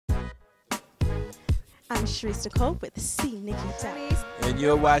I'm Sharice Nicole with CNikky. And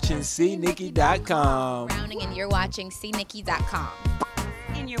you're watching CNikky.com. Browning, and you're watching CNikky.com.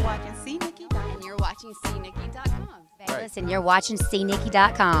 And you're watching CNikky.com. And you're watching CNikky.com. Vegas, and you're watching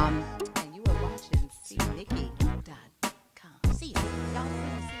CNikky.com. And you are watching CNikky.com. See ya. Y'all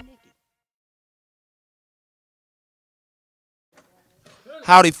see CNikky.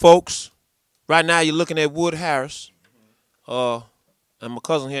 Howdy, folks. Right now, you're looking at Wood Harris. And my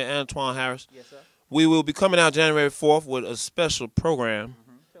cousin here, Antoine Harris. Yes, sir. We will be coming out January 4th with a special program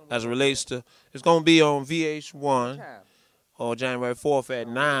as it relates to, it's going to be on VH1 on January 4th at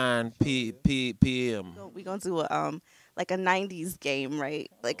 9 p.m. We're going to do a like a 90s game,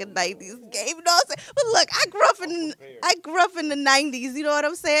 right? Like a 90s game, you know what I'm saying? But look, I grew up in the 90s, you know what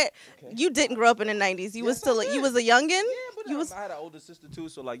I'm saying? Okay. You didn't grow up in the 90s. You was still you was a youngin'? Yeah, but I had an older sister too,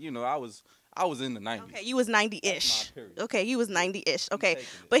 so like, you know, I was in the 90s. Okay, you was 90-ish. Okay, you was 90-ish. Okay.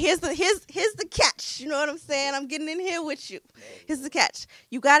 But here's the catch. You know what I'm saying? I'm getting in here with you. Here's the catch.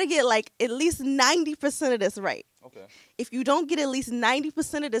 You got to get like at least 90% of this right. Okay. If you don't get at least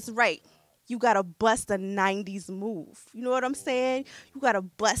 90% of this right, you got to bust a 90s move. You know what I'm saying? You got to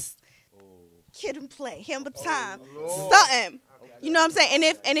bust Kid and Play, Hammer Time, something. You know what I'm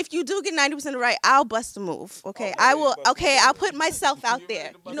saying? And if you do get 90% right, I'll bust a move. Okay, I will. Okay, I'll put myself out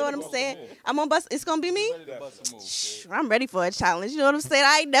there. You know what I'm saying? I'm gonna bust. It's gonna be me. Shh, I'm ready for a challenge. You know what I'm saying?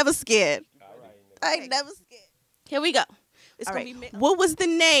 I ain't never scared. I ain't never scared. Here we go. It's gonna be. What was the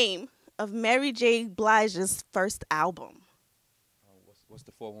name of Mary J. Blige's first album? What's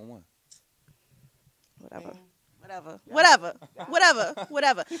the 411? Whatever.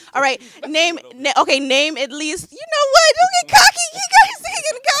 All right, name at least. You know what? Don't get cocky. You guys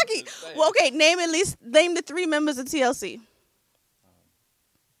getting cocky. Well, okay, name the 3 members of TLC. You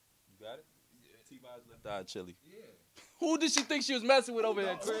got it? T-Boz Left Eye Chili. Who did she think she was messing with over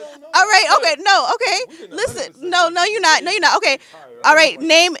there, Chris? All right, okay. Listen, no, you're not. Okay, all right.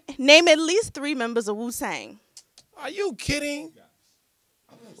 Name at least 3 members of Wu-Tang. Are you kidding?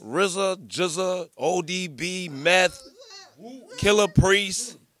 RZA, Jizza, ODB, Meth, Killer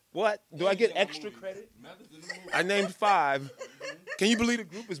Priest. What? Do I get extra credit? I named 5. Can you believe the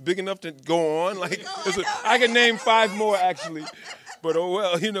group is big enough to go on? Like, I can name 5 more actually. But oh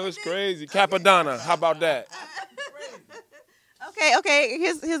well, you know, it's crazy. Capadonna, how about that? Okay.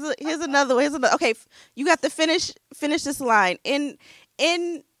 Here's another one. Okay, you got to finish this line in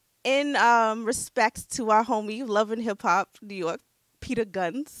respects to our homie Love and Hip Hop New York, Peter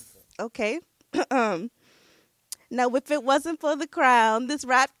Guns. Okay. Now, if it wasn't for the crown, this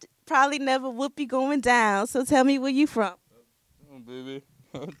rap probably never would be going down. So tell me where you from. Oh, baby.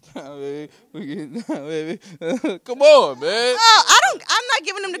 Baby. Come on, man. I'm not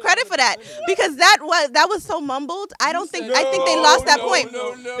giving them the credit for that because that was so mumbled. I think they lost that point.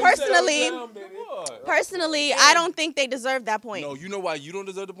 Personally, I don't think they deserve that point. No, you know why you don't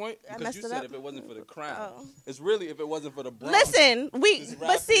deserve the point? Because you said if it wasn't for the crown. Oh. It's really if it wasn't for the brown. Listen,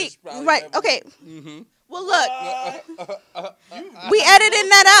 right, okay. Well, look, we editing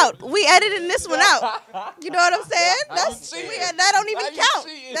that out. We editing this one out. You know what I'm saying? That don't even count.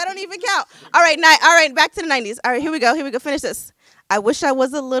 That don't even count. All right, back to the 90s. All right, here we go. Finish this. I wish I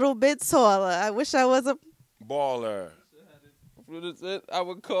was a little bit taller. I wish I was a baller. I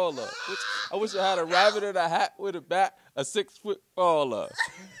would call her. I wish I had a rabbit in a hat with a bat, a 6-foot baller.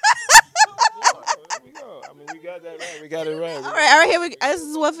 There we go. I mean, we got that right. We got it right. All right. Here we go. This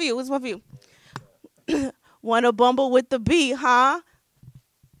is one for you. Wanna bumble with the bee, huh?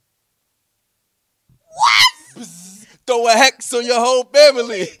 What? Throw a hex on your whole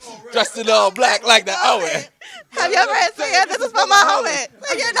family. Dressed in all black like the Owen. Have you ever had say this is for my homie?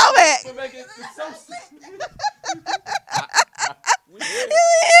 Like you know it. Yeah.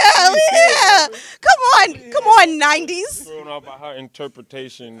 Come on, 90s. Thrown off by her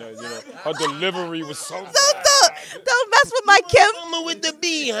interpretation, her delivery was so bad. Don't mess with my Kim. With the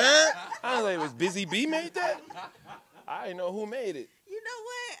B, huh? I was like, was Busy B made that? I didn't know who made it. You know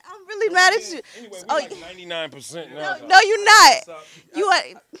what? I'm really mad at you. Anyway, we're like 99% now. No, you're not. You are.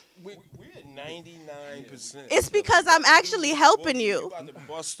 We're at 99%. It's because I'm actually helping you. You about to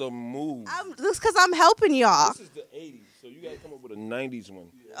bust a move. It's because I'm helping y'all. This is the 80s, so you got to come up with a 90s one.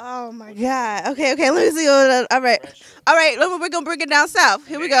 Oh, my God. Okay. Let me see. All right. We're going to bring it down south.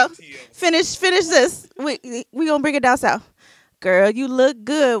 Here we go. Finish this. We're going to bring it down south. Girl, you look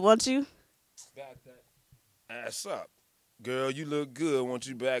good, won't you? Back that ass up. Girl, you look good. Won't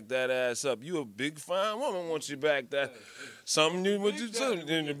you back that ass up? You a big fine woman. Won't you back that? Something new. Won't you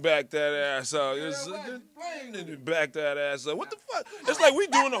back that ass up? Back that ass up. What the fuck? It's like we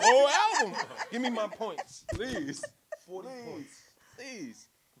doing the whole album. Give me my points, please. 40 points, please.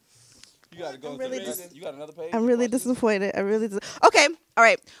 You gotta go. I'm really You got another page? I'm really disappointed. Okay, all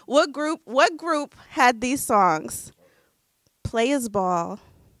right. What group had these songs? Players Ball,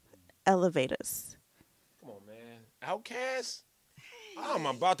 Elevators. Come on, man. Outkast? I'm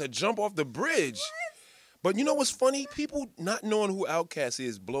about to jump off the bridge. But you know what's funny? People not knowing who Outkast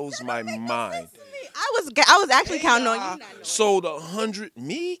is blows my mind. I was actually counting on you. Not knowing. Sold 100.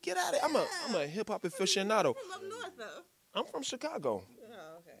 Me? Get out of here. I'm a hip hop aficionado. From up north, though. I'm from Chicago.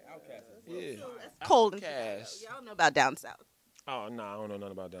 Oh, okay. Yeah. That's cold. Outkast. Y'all know about down south. Oh no, I don't know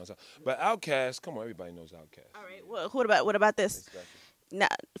nothing about down south. But Outkast, come on, everybody knows Outkast. All right. Well, what about this? Now,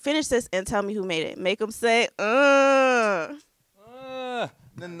 finish this and tell me who made it. Make them say, Na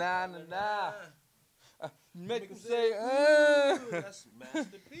na na na. Make them say, That's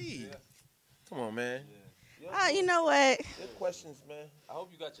Master P. Come on, man. you know what? Good questions, man. I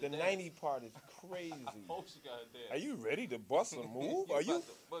hope you got your The dance. 90 part is crazy. I hope you got a dance. Are you ready to bust a move? Are you? about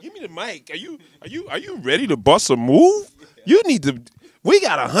to bust Give me the mic. Are you ready to bust a move? You need to. We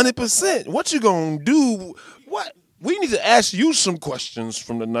got 100%. What you gonna do? What? We need to ask you some questions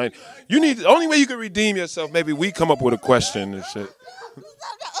from the 90. You need. The only way you can redeem yourself, maybe we come up with a question and shit.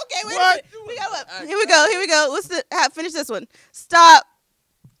 Okay, wait What? a minute. We got what? Here we go. What's the? Finish this one. Stop.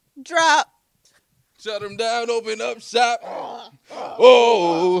 Drop. Shut them down, open up shop.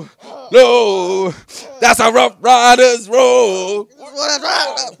 Oh, no. That's how Rough Riders roll.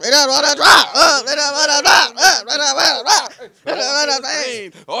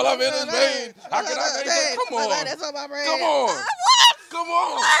 All I'm in is pain. How can I make it? Come on. Come on. Come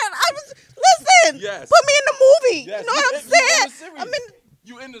on. Listen. Yes. Put me in the movie. Yes. You know what I'm You in the saying? series. I'm in.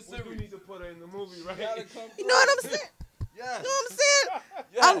 You in the series. need to put her in the movie, right? You know what I'm saying? Yes. You know what I'm saying?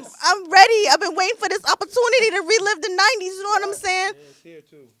 Yes. I'm ready. I've been waiting for this opportunity to relive the 90s. You know what I'm saying? It's here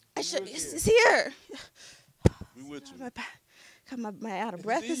too. It's here. We with you. Got my out of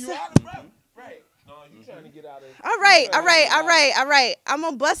breath. See, you It's- out of breath. Right. No, you trying to get out of. All right. I'm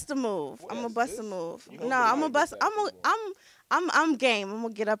gonna bust a move. I'm gonna bust a move. You gonna No, get I'm out gonna of bust. that I'm game. I'm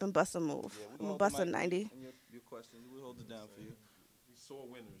gonna get up and bust a move. I'm gonna bust a 90. Your question. We'll hold it down for you. Sore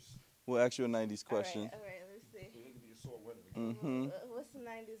winners. We'll ask you a 90s question. All right. Let's see. You can be a sore winner. Mm-hmm. What's the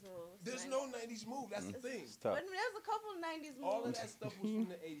 90s move? There's no 90s move. That's the thing. It's tough. But there's a couple of 90s moves. All of that stuff was from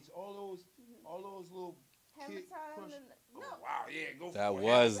the 80s. All those little Hammer kid time crush. and- Oh, no. wow, yeah, go for That it.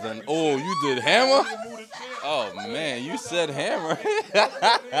 was Hammer then. time. Oh, you did hammer? Move the chair. Oh, man. You said hammer.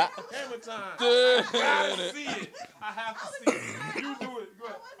 Hammer time. Dude. I gotta see it. I have to see it. You do it. Go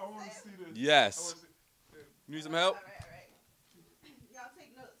ahead. I want to see this. Yes. You need some help? All right. Y'all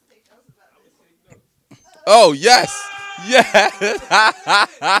take notes. Take notes about this. Oh, yes. Yes.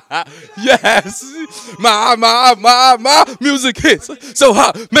 Yes. My music hits so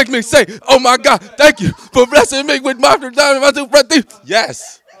hot. Make me say, oh my God, thank you for blessing me with my breath.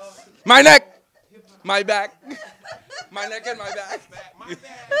 Yes. My neck, my back, my neck and my back.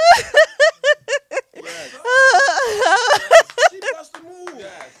 She bust the move.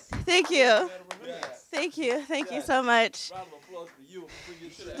 Thank you. Thank you. Thank you so much. Round of applause for you.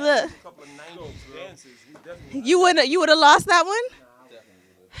 Look, A couple of 90s dances. We definitely. you would have lost that one.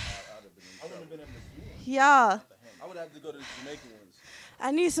 I wouldn't have been able to do it. Y'all, I would have to go to the Jamaican ones.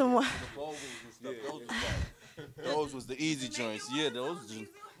 I need some more. The bowls and stuff. Those was the easy joints. Yeah, those.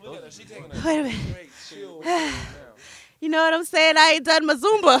 Look at her. She taking Wait a a minute. great chill now. You know what I'm saying? I ain't done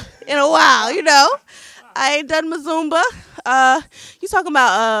Mazumba in a while, you know? I ain't done Mazumba. You talking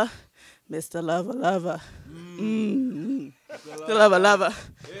about Mr. Lover Lover. Mr. Lover Lover.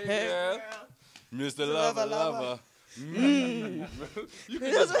 Yeah. Mr. Lover. You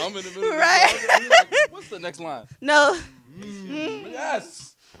can just hum in the middle. Right. Of the song. Like, what's the next line? No,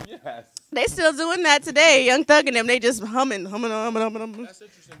 Yes. Yes. they still doing that today. Young Thug and them, they just humming. That's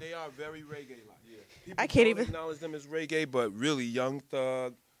interesting. They are very reggae-like. Yeah. People I can't don't even- acknowledge them as reggae, but really, Young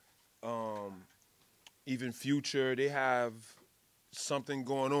Thug, even Future, they have something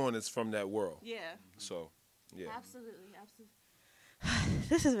going on that's from that world. Yeah, So, yeah. absolutely.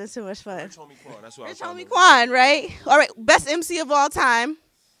 This has been so much fun. Rich Homie Quan. That's what I was Rich talking Homie about. Quan, right? All right, best MC of all time.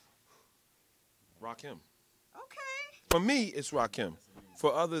 Rakim. Okay. For me, it's Rakim.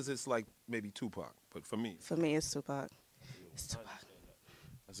 For others, it's like maybe Tupac. But for me, For me, it's Tupac. It's Tupac.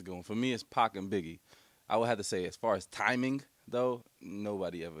 That's a good one. For me, it's Pac and Biggie. I would have to say, as far as timing, though,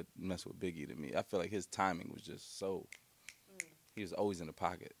 nobody ever messed with Biggie to me. I feel like his timing was just so. He was always in the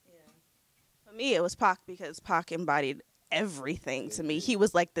pocket. For me, it was Pac because Pac embodied everything to me. He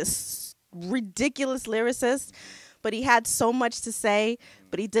was like this ridiculous lyricist, but he had so much to say.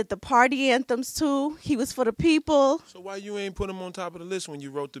 But he did the party anthems too. He was for the people. so why you ain't put him on top of the list when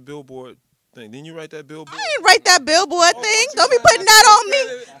you wrote the Billboard thing. Didn't you write that billboard? I ain't write that billboard thing. Don't be putting that on me.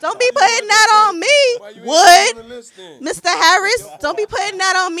 Don't be putting that on me. Would Mr. Harris? Don't be putting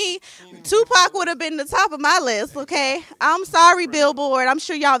that on me. Tupac would have been the top of my list. Okay, I'm sorry, Billboard. I'm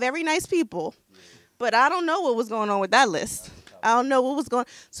sure y'all very nice people, but I don't know what was going on with that list. I don't know what was going.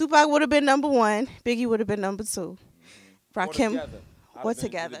 Tupac would have been number 1. Biggie would have been number 2. Rakim, what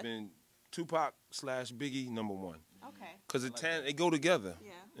together? Would have been Tupac / Biggie number 1. Okay. Because they go together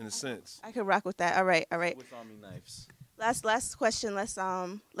in a sense. I could rock with that. All right. With Army Knives. Last question. Let's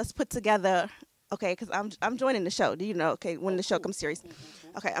put together. Okay, because I'm joining the show. Do you know? Okay, when the show comes serious.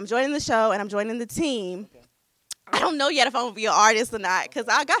 Okay, I'm joining the show and I'm joining the team. I don't know yet if I'm gonna be an artist or not because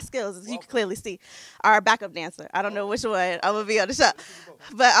I got skills, as you can clearly see. Or a backup dancer. I don't know which one I'm gonna be on the show,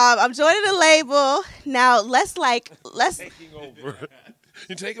 but I'm joining the label now. Let's Taking over.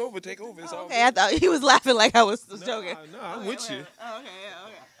 You take over. It's all okay. I thought he was laughing like I was joking. No, I'm with you.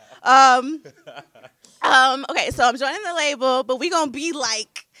 Okay, so I'm joining the label, but we gonna be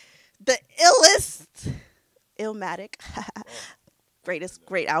like the illest, Illmatic.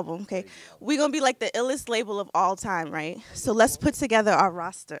 Great album, okay? We're going to be like the illest label of all time, right? So let's put together our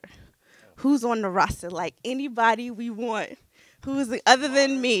roster. Who's on the roster? Like anybody we want. Who's other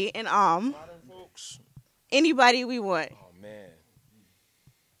than me and anybody we want. Oh, man.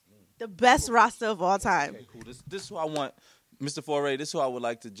 The best roster of all time. Okay, cool. This is who I want. Mr. Foray, this is who I would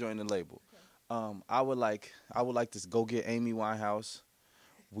like to join the label. I would like to go get Amy Winehouse.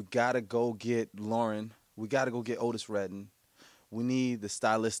 We got to go get Lauren. We got to go get Otis Redding. We need the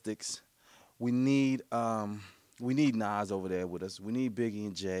stylistics. We need Nas over there with us. We need Biggie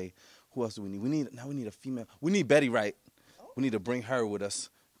and Jay. Who else do we need? We need a female. We need Betty Wright. We need to bring her with us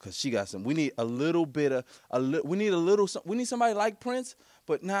because she got some. We need a little bit of we need somebody like Prince,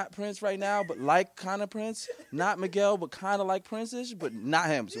 but not Prince right now, but like kind of Prince. Not Miguel, but kind of like Prince-ish, but not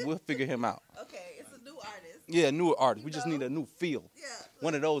him. So we'll figure him out. Okay, it's a new artist. Yeah, a new artist. We just need a new feel. Yeah.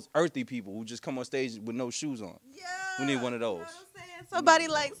 One of those earthy people who just come on stage with no shoes on. Yeah. We need one of those. You know what I'm saying? Somebody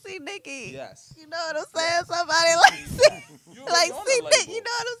like CNikky. Yes. You know what I'm saying? Somebody like CNikky. You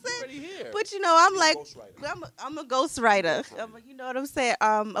know what I'm saying? But you know, I'm like, I'm a ghostwriter. You know what I'm saying?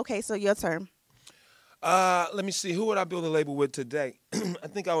 Okay, so your turn. Let me see. Who would I build a label with today? I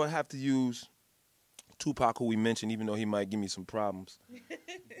think I would have to use Tupac, who we mentioned, even though he might give me some problems,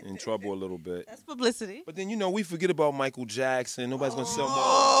 in trouble a little bit. That's publicity. But then, you know, we forget about Michael Jackson. Nobody's going to sell more.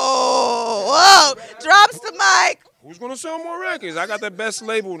 Oh, whoa. Drops the mic. Who's going to sell more records? I got the best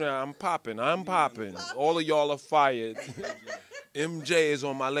label now. I'm popping. All of y'all are fired. MJ is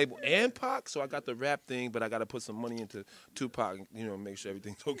on my label and Pac, so I got the rap thing, but I got to put some money into Tupac, you know, make sure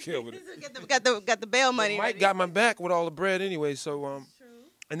everything's okay with it. Got the bail money. Mike got my back with all the bread anyway, so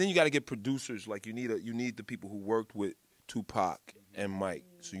and then you got to get producers. Like you need the people who worked with Tupac and Mike.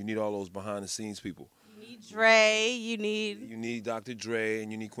 So you need all those behind the scenes people. You need Dre. You need Dr. Dre,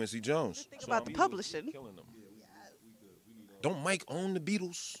 and you need Quincy Jones. Think about the publishing. Killing them. Don't Mike own the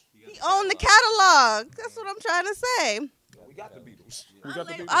Beatles? He owned the catalog. That's what I'm trying to say. We got the Beatles.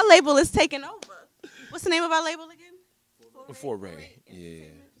 Our label is taking over. What's the name of our label again? Foray. Yeah.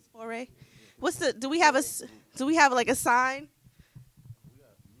 Foray. Do we have like a sign?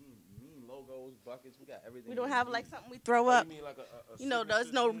 Logos, buckets, we got everything. We don't have like something we throw up. You mean like you know,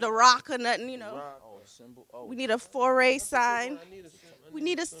 there's no the rock or nothing. You know. Oh, a symbol. Oh. We need a Foray sign. We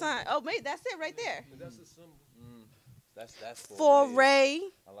need a sign. Oh, maybe that's it right there. That's a symbol. That's Foray.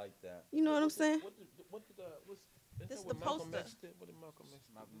 I like that. You know what I'm saying? This is the poster. What did Malcolm X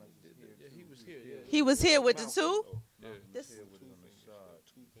do? Yeah, he was here. Yeah. He was here with the two.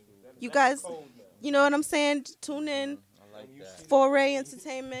 You guys, you know what I'm saying? Tune in. I like that. Foray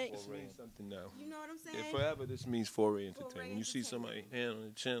Entertainment. Something now. You know what I'm saying? Yeah, forever this means Foray Entertainment. When you see somebody hand on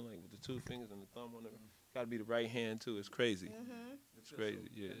the chin, like with the 2 fingers and the thumb on it, got to be the right hand too. It's crazy. It's crazy.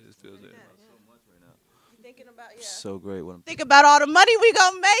 Yeah, it feels that. Thinking about So great. Think about all the money we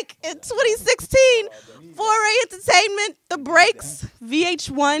gonna make in 2016. Foray Entertainment, The Breaks,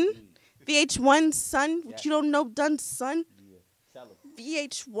 VH1, Son. What you don't know, done, Son.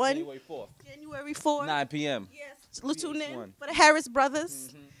 VH1. January 4th. 9 p.m. Yes, tune in for the Harris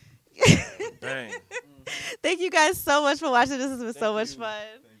Brothers. Bang. Thank you guys so much for watching. This has been so much fun.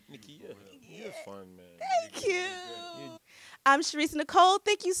 Nikki, you're fun, man. Thank you. I'm Sharice Nicole.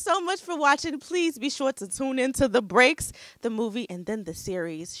 Thank you so much for watching. Please be sure to tune into The Breaks, the movie, and then the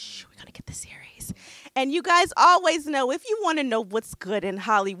series. We're going to get the series. And you guys always know, if you want to know what's good in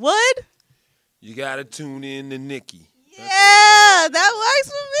Hollywood, you got to tune in to Nikki. Yeah, that works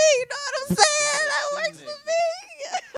for me. You know what I'm saying?